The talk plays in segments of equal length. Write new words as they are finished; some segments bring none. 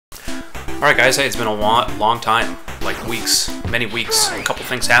Alright guys, hey, it's been a long time, like weeks, many weeks. A couple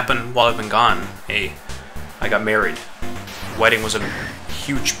things happened while I've been gone. Hey, I got married. Wedding was a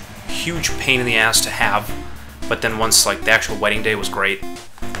huge pain in the ass to have, but then once like the actual wedding day was great,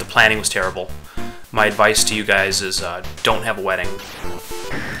 the planning was terrible. My advice to you guys is don't have a wedding.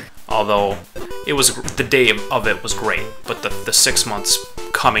 Although it was the day of it was great, but the 6 months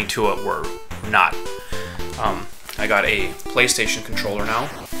coming to it were not. I got a PlayStation controller now.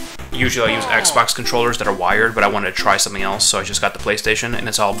 Usually I use Xbox controllers that are wired, but I wanted to try something else, so I just got the PlayStation, and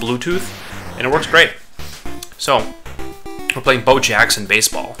it's all Bluetooth, and it works great. So, we're playing Bo Jackson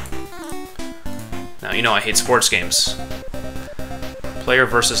baseball. Now, you know I hate sports games. Player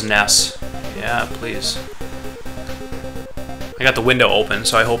versus NES. Yeah, please. I got the window open,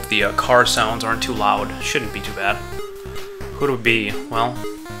 so I hope the car sounds aren't too loud. Shouldn't be too bad. Who would it be? Well,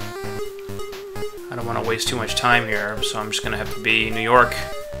 I don't want to waste too much time here, so I'm just going to have to be New York.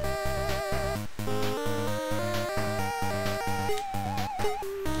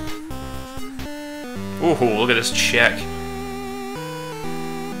 Ooh, look at this check.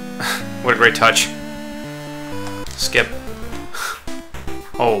 What a great touch. Skip.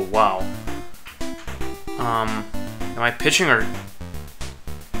 Oh, wow. Am I pitching or...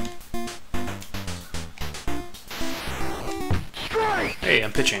 Hey,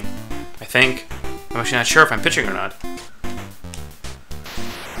 I'm pitching. I think. I'm actually not sure if I'm pitching or not.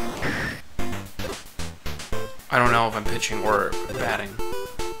 I don't know if I'm pitching or batting.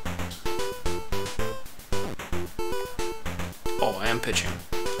 Oh, I am pitching.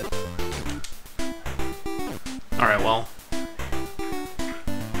 Alright, well.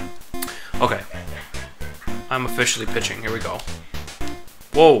 Okay. I'm officially pitching. Here we go.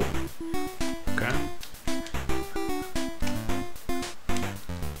 Whoa! Okay.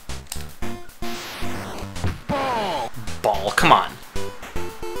 Ball, come on.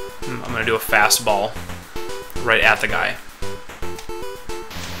 I'm gonna do a fastball right at the guy.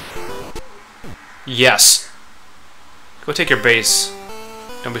 Yes! Go take your base.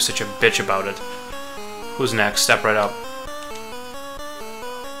 Don't be such a bitch about it. Who's next? Step right up.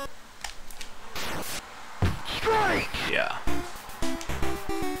 Yeah.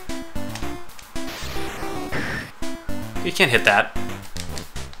 You can't hit that.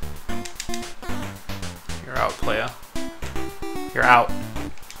 You're out, playa. You're out.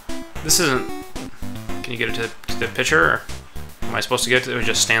 This isn't... Can you get it to the pitcher? Or am I supposed to get it to it?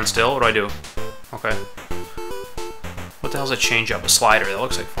 Just stand still? What do I do? Okay. What the hell's a change-up? A slider. That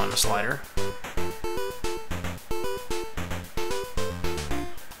looks like fun, a slider.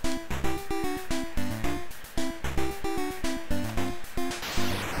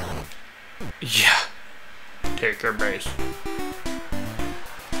 Yeah. Take your base.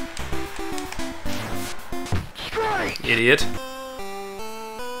 Idiot.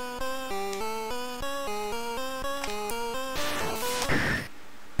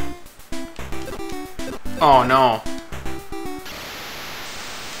 Oh no.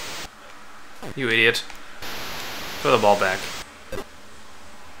 You idiot. Throw the ball back.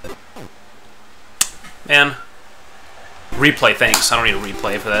 Man. Replay, thanks. I don't need a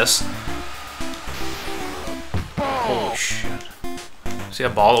replay for this. Holy shit. See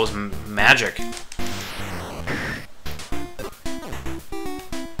that ball? It was magic.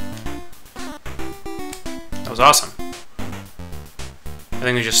 That was awesome. I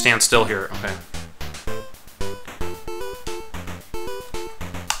think we just stand still here. Okay.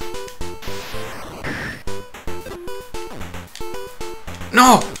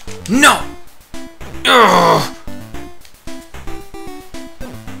 No! No! Ugh!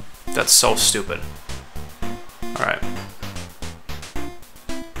 That's so stupid. Alright.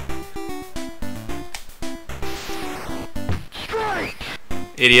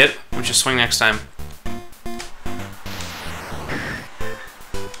 Idiot. Why don't you swing next time?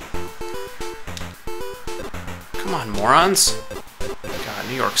 Come on, morons. God,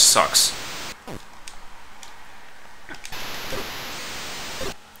 New York sucks.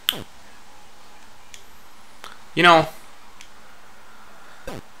 You know,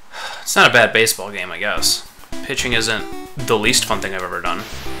 it's not a bad baseball game, I guess. Pitching isn't the least fun thing I've ever done.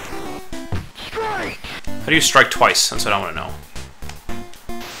 How do you strike twice? That's what I want to know.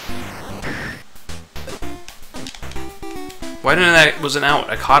 Why didn't that was an out?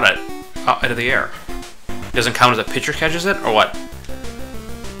 I caught it out of the air. It doesn't count as a pitcher catches it, or what?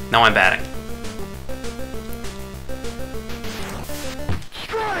 Now I'm batting.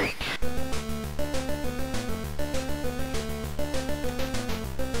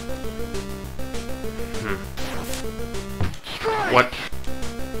 What?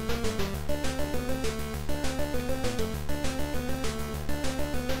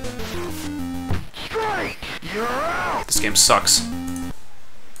 This game sucks.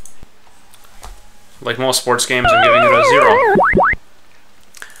 Like most sports games, I'm giving it a 0.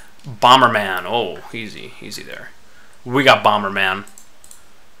 Bomberman. Oh, easy. Easy there. We got Bomberman.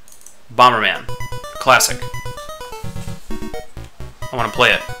 Bomberman. Classic. I want to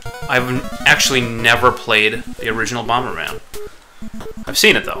play it. I've actually never played the original Bomberman. I've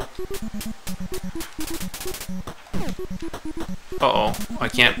seen it, though. Uh-oh. I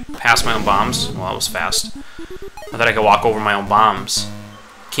can't pass my own bombs. Well, that was fast. I thought I could walk over my own bombs.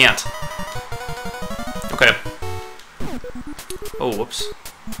 Can't. Okay. Oh, whoops.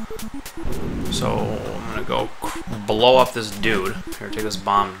 So, I'm gonna go blow up this dude. Here, take this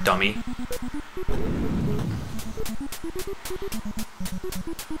bomb, dummy.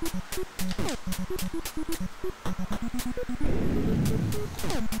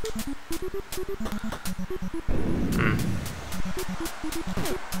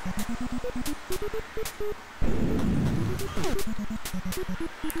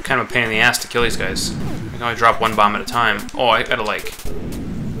 Kind of a pain in the ass to kill these guys. I can only drop one bomb at a time. Oh, I gotta, like,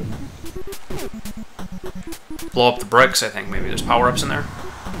 blow up the bricks, I think. Maybe there's power-ups in there.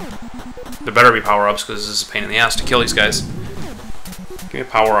 There better be power-ups, because this is a pain in the ass to kill these guys. Give me a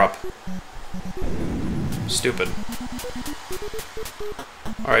power-up. Stupid.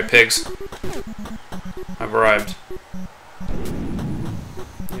 Alright, pigs. I've arrived.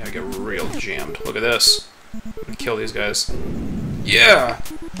 Yeah, I get real jammed. Look at this. I'm gonna kill these guys. Yeah!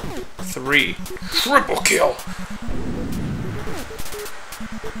 3. Triple kill!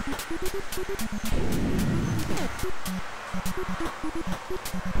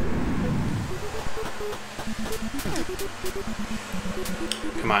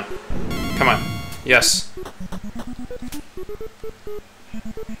 Come on. Come on. Yes.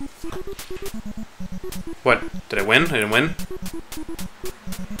 What? Did I win? I didn't win?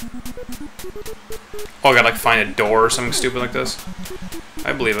 Oh, I gotta like find a door or something stupid like this?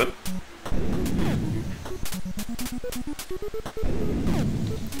 I believe it.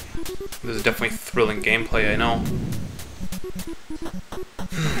 This is definitely thrilling gameplay, I know.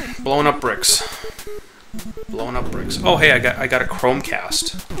 Blowing up bricks. Blowing up bricks. Oh, hey, I got a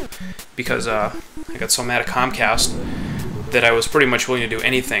Chromecast. Because I got so mad at Comcast that I was pretty much willing to do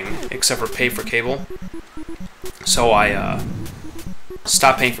anything except for pay for cable. So I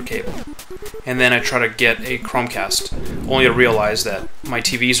stopped paying for cable. And then I try to get a Chromecast, only to realize that my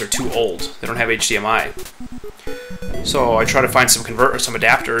TVs are too old. They don't have HDMI. So I try to find some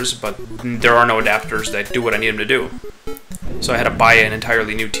adapters, but there are no adapters that do what I need them to do. So I had to buy an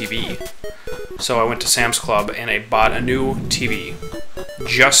entirely new TV. So I went to Sam's Club and I bought a new TV,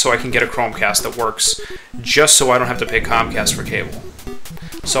 just so I can get a Chromecast that works, just so I don't have to pay Comcast for cable.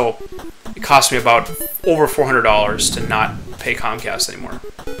 So it cost me about over $400 to not pay Comcast anymore.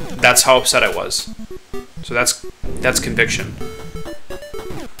 That's how upset I was. So that's conviction.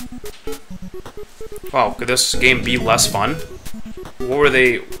 Wow, could this game be less fun? What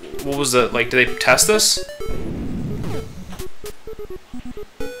was the, like, did they test this?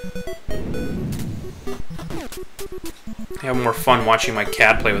 I have more fun watching my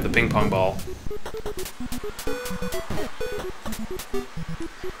cat play with a ping pong ball.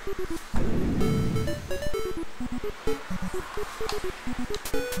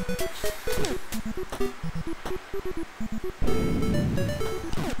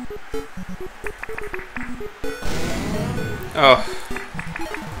 Oh,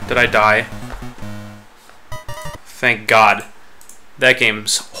 did I die? Thank God. That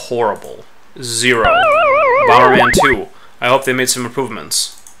game's horrible. 0. Bomberman 2. I hope they made some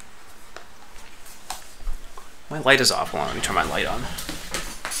improvements. My light is off. Hold on, let me turn my light on.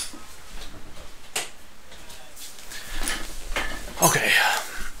 Okay.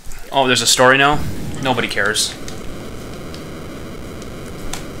 Oh, there's a story now? Nobody cares.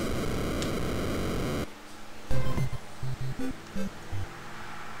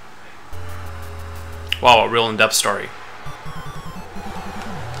 Wow, a real in-depth story.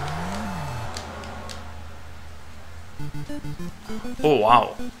 Oh,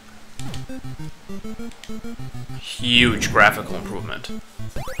 wow. Huge graphical improvement.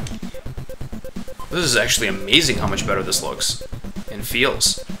 This is actually amazing how much better this looks and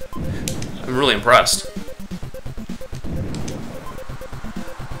feels. I'm really impressed.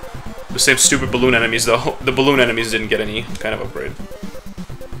 The same stupid balloon enemies, though. The balloon enemies didn't get any kind of upgrade.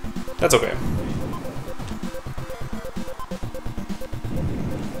 That's okay.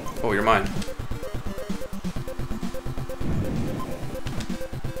 Oh, you're mine.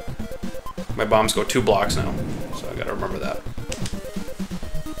 My bombs go 2 blocks now, so I gotta remember that.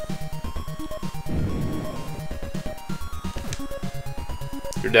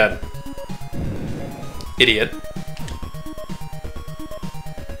 You're dead. Idiot.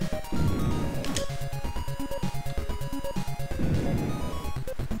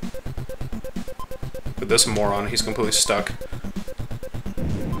 But this moron, he's completely stuck.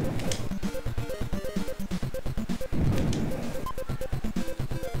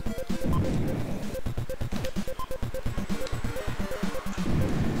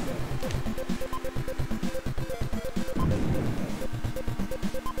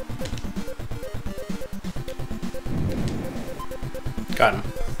 Got him.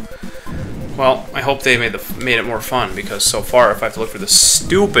 Well, I hope they made it more fun, because so far, if I have to look for this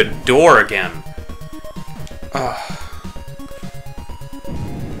stupid door again.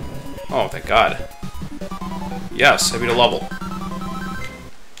 Oh, thank God. Yes, I beat a level.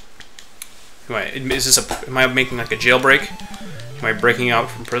 Am I making like a jailbreak? Am I breaking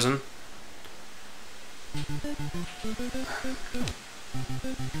out from prison?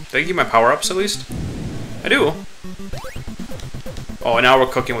 Did I give my power-ups at least? I do. Oh, and now we're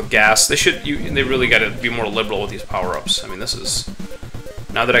cooking with gas. They really got to be more liberal with these power-ups. I mean, this is...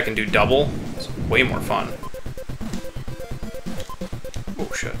 Now that I can do double, it's way more fun.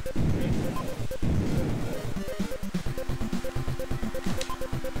 Oh, shit.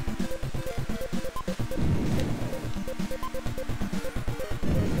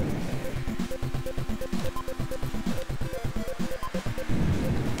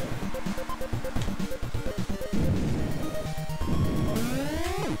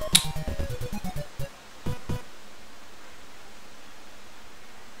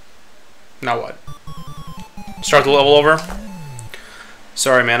 Now what? Start the level over?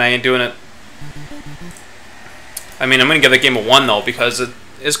 Sorry, man, I ain't doing it. I mean, I'm gonna give the game a 1 though, because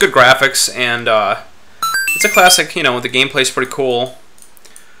it's good graphics and it's a classic. You know, the gameplay's pretty cool.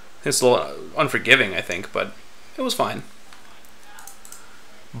 It's a little unforgiving, I think, but it was fine.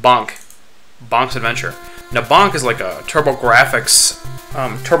 Bonk. Bonk's Adventure. Now, Bonk is like a TurboGrafx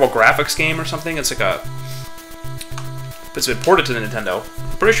game or something. It's like a... It's been ported to the Nintendo.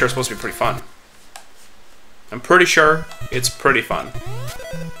 I'm pretty sure it's supposed to be pretty fun. I'm pretty sure it's pretty fun.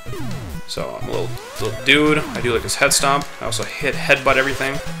 So, I'm a little dude. I do like his head stomp. I also headbutt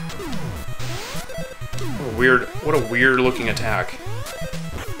everything. What a weird looking attack.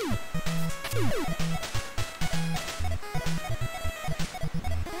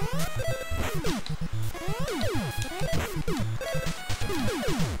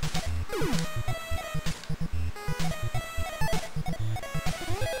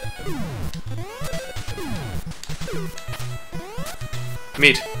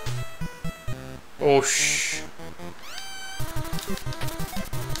 Meat. Oh, shh.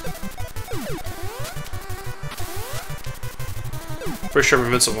 Pretty sure I'm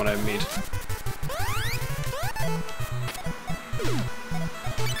invincible when I have meat.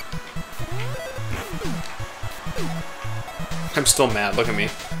 I'm still mad. Look at me.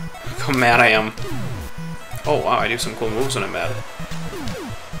 Look how mad I am. Oh, wow. I do some cool moves when I'm mad.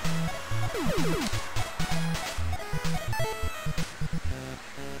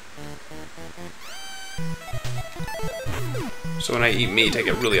 So when I eat meat, I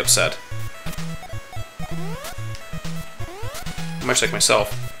get really upset. Much like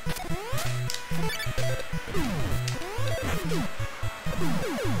myself.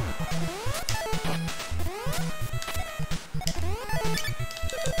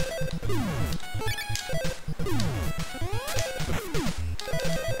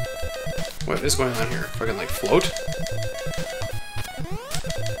 What is going on here? If I can, like, float?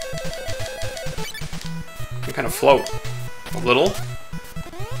 I can kind of float. A little?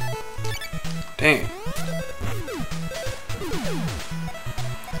 Dang.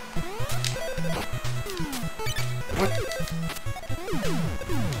 What?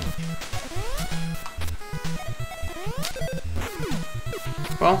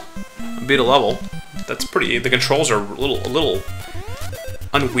 Well, I beat a level. That's pretty... The controls are a little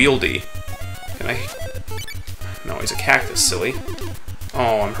unwieldy. Can I... No, he's a cactus, silly.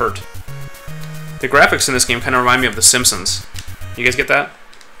 Oh, I'm hurt. The graphics in this game kind of remind me of The Simpsons. You guys get that?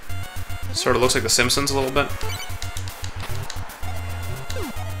 Sort of looks like The Simpsons a little bit.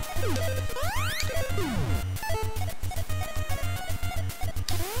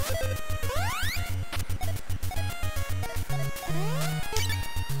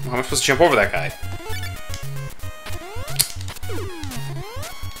 How am I supposed to jump over that guy?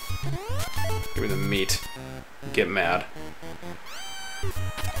 Give me the meat. Get mad.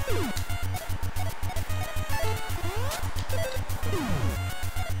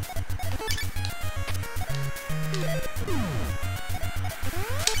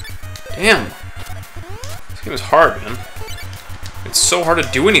 Damn! This game is hard, man. It's so hard to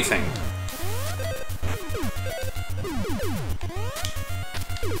do anything.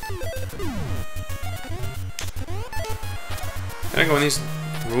 Can I go in these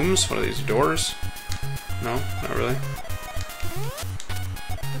rooms? What are these, doors? No, not really.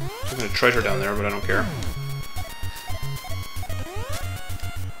 There's a treasure down there, but I don't care.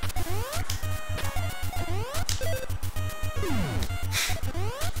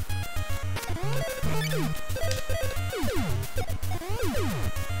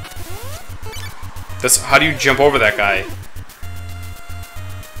 How do you jump over that guy?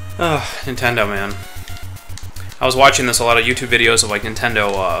 Ugh, Nintendo, man. I was watching a lot of YouTube videos of like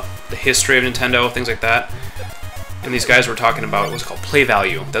Nintendo, the history of Nintendo, things like that. And these guys were talking about what's called Play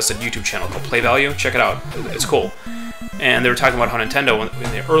Value. That's a YouTube channel called Play Value. Check it out. It's cool. And they were talking about how Nintendo,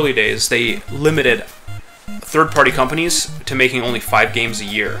 in the early days, they limited third-party companies to making only 5 games a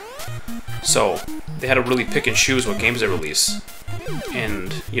year. So they had to really pick and choose what games they release.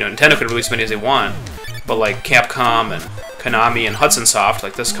 And, you know, Nintendo could release as many as they want, but like Capcom and Konami and Hudson Soft,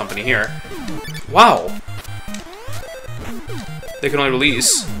 like this company here, wow! They could only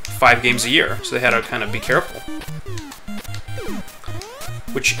release 5 games a year, so they had to kind of be careful.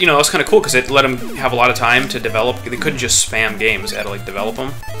 Which, you know, was kind of cool because it let them have a lot of time to develop. They couldn't just spam games; they had to like develop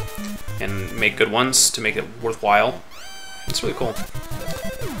them and make good ones to make it worthwhile. It's really cool.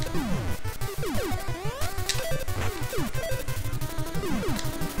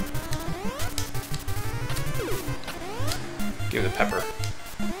 Give me the pepper.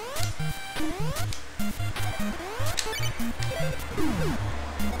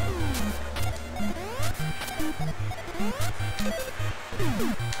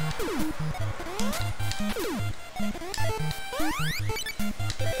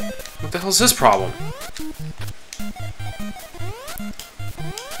 What the hell is this problem?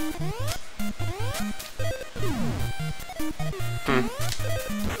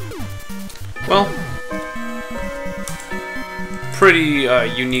 Well, pretty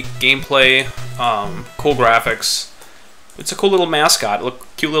unique gameplay, cool graphics. It's a cool little mascot,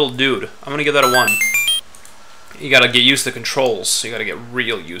 cute little dude. I'm gonna give that a 1. You gotta get used to the controls, so you gotta get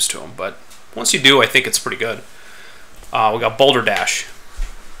real used to them. But once you do, I think it's pretty good. We got Boulder Dash.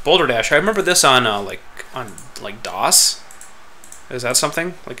 Boulder Dash. I remember this on like DOS. Is that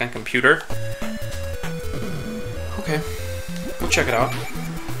something like on computer? Okay, we'll check it out.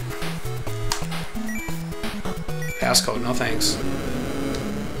 Passcode, no thanks.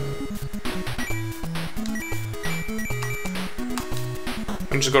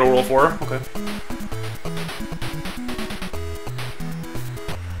 I'm just go to World 4. Okay.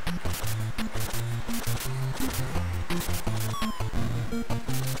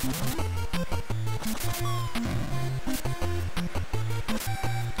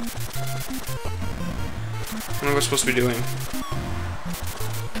 What am I supposed to be doing?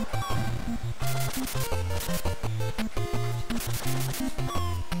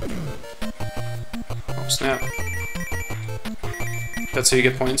 Oh, snap. That's how you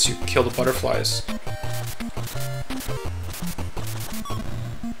get points. You kill the butterflies.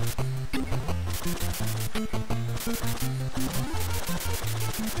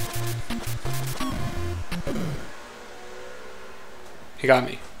 He got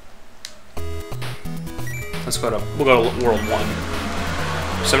me. We'll go to World 1.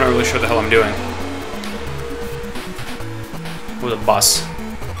 So I'm not really sure what the hell I'm doing. With a bus.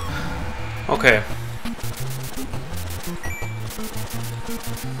 Okay.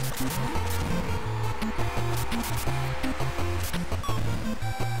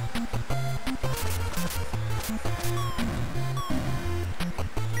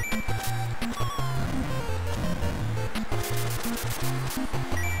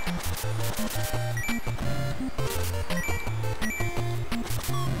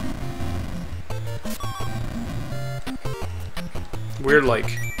 Weird, like,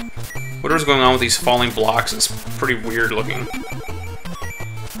 whatever's going on with these falling blocks is pretty weird looking.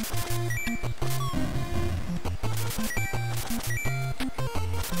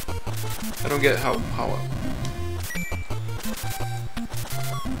 I don't get how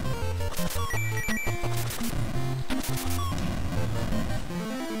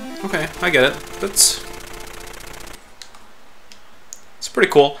okay, I get it. It's pretty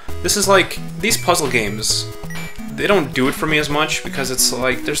cool. This is like, these puzzle games, they don't do it for me as much because it's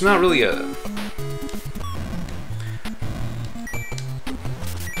like, there's not really a...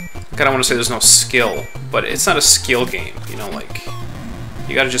 Like, I don't want to say there's no skill, but it's not a skill game, you know, like,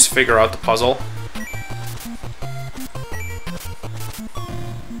 you gotta just figure out the puzzle.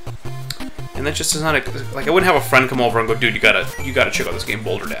 And that just is not a... Like, I wouldn't have a friend come over and go, dude, you gotta check out this game,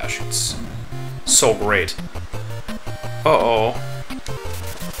 Boulder Dash. It's so great. Uh-oh.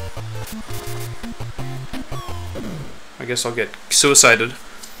 I guess I'll get suicided.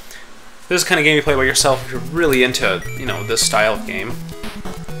 This is the kind of game you play by yourself if you're really into, you know, this style of game.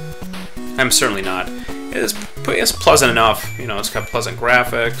 I'm certainly not. It's pleasant enough. You know, it's got pleasant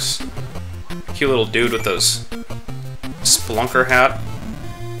graphics. Cute little dude with those Splunker hat.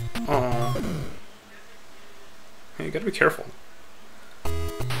 Oh, hey, you gotta be careful.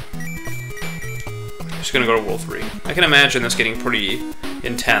 Just gonna go to World 3. I can imagine this getting pretty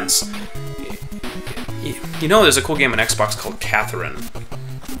intense. You know, there's a cool game on Xbox called Catherine,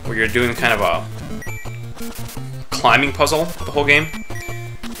 where you're doing kind of a climbing puzzle the whole game.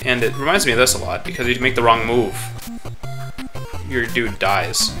 And it reminds me of this a lot, because if you make the wrong move, your dude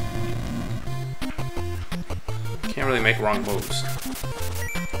dies. Can't really make wrong moves.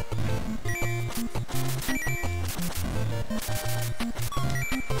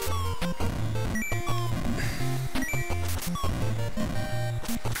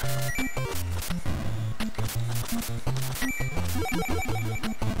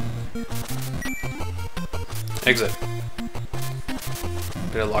 Exit.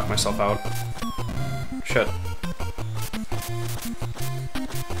 Did I lock myself out? Shit.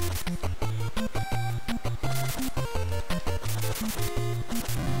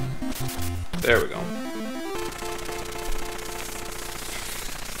 There we go.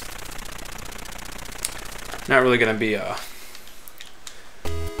 Not really gonna be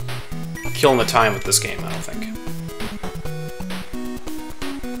killing the time with this game, I don't think.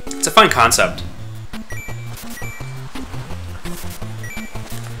 It's a fun concept.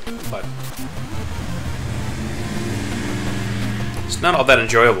 But it's not all that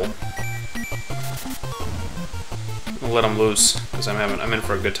enjoyable. I'll let them loose because I'm in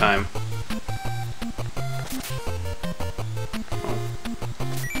for a good time.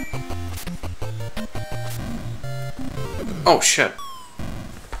 Oh shit.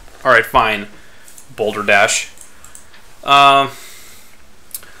 Alright, fine. Boulder Dash. What am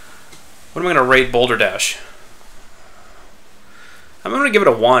I gonna rate Boulder Dash? I'm gonna give it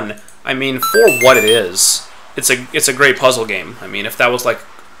a 1. I mean, for what it is, it's a great puzzle game. I mean, if that was like,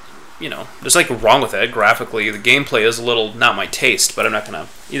 you know, there's nothing wrong with it graphically. The gameplay is a little not my taste, but I'm not gonna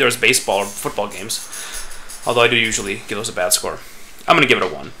either as baseball or football games. Although I do usually give those a bad score. I'm gonna give it a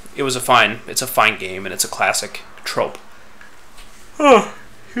 1. It's a fine game, and it's a classic trope. Oh,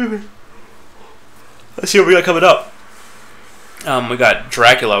 excuse me. Let's see what we got coming up. We got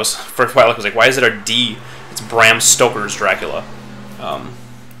Dracula. For a while I was like, why is it a D? It's Bram Stoker's Dracula.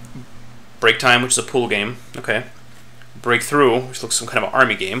 Break Time, which is a pool game. Okay. Breakthrough, which looks some kind of an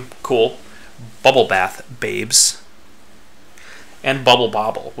army game. Cool. Bubble Bath Babes. And Bubble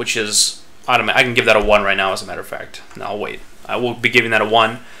Bobble, which is automatic. I can give that a 1 right now, as a matter of fact. No, I'll wait. I will be giving that a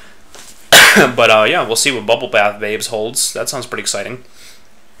 1. But yeah, we'll see what Bubble Bath Babes holds. That sounds pretty exciting.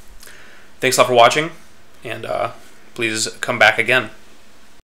 Thanks a lot for watching, and please come back again.